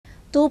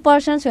Two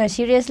persons were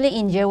seriously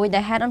injured with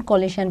a head-on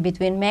collision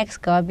between Max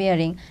car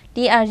bearing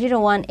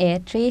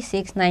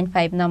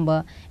TR01A3695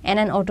 number and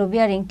an auto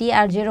bearing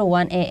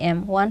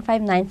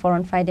TR01AM1594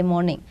 on Friday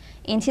morning.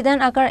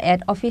 Incident occurred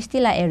at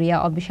Officetila area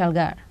of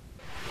Bishalgarh.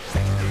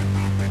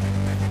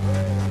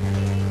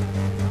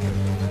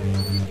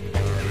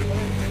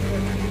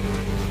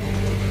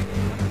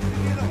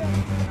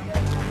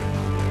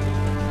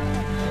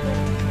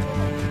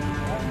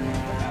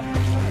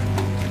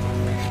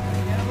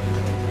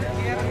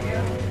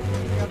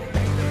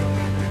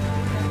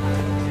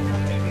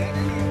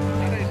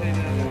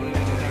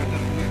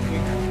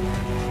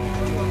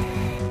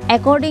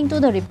 According to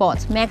the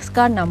reports, Max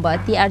car number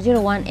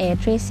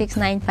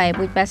TR01A3695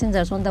 with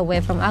passengers on the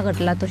way from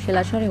Agartala to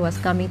Shilachori was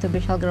coming to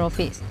Bishalgarh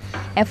office.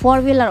 A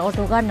four-wheeler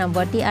auto car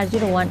number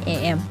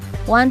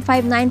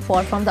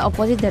TR01AM1594 from the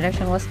opposite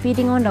direction was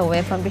speeding on the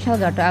way from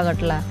Bishalgarh to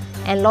Agartala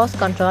and lost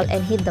control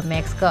and hit the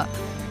Max car.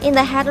 In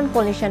the head-on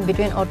collision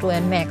between Auto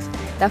and Max,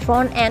 the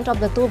front end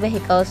of the two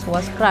vehicles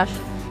was crushed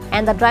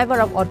and the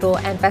driver of Auto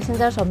and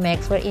passengers of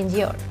Max were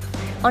injured.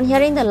 On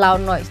hearing the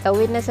loud noise, the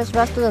witnesses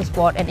rushed to the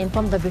spot and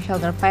informed the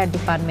Bishalgarh Fire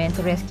Department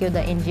to rescue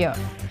the injured.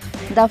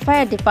 The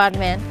fire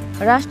department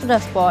rushed to the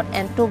spot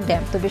and took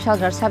them to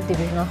Bishalgarh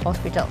Sub-Divisional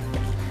Hospital.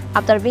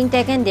 After being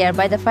taken there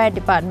by the fire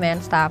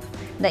department staff,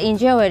 the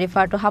injured were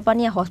referred to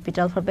Hapania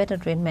Hospital for better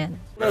treatment.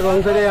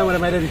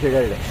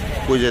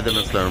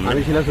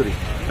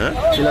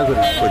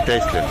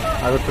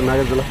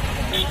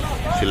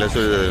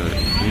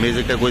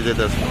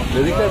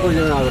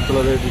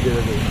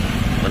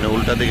 মানে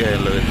উল্টা দিকে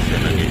hello হচ্ছে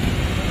নাকি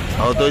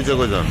আহত হয়েছে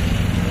কয়জন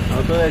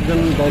আহত একজন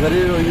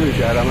ড্রাইভারের ওই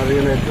হয়েছে আর আমার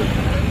এখানে একজন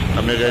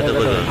আপনার গাড়িতে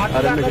কয়জন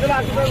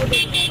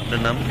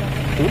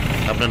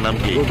আপনার নাম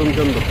কি গৌতম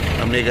চন্দ্র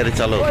আপনি এই গাড়ি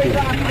চালক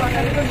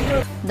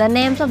The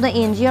names of the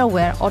injured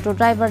were auto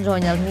driver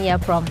Joinal Mia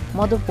from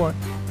Madhupur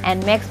and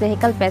Max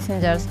vehicle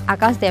passengers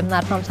Akash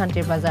Devnath from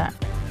Santri Bazar.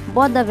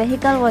 Both the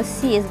vehicle was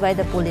seized by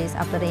the police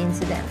after the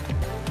incident.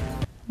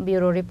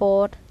 Bureau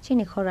report,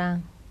 Chini Khorang.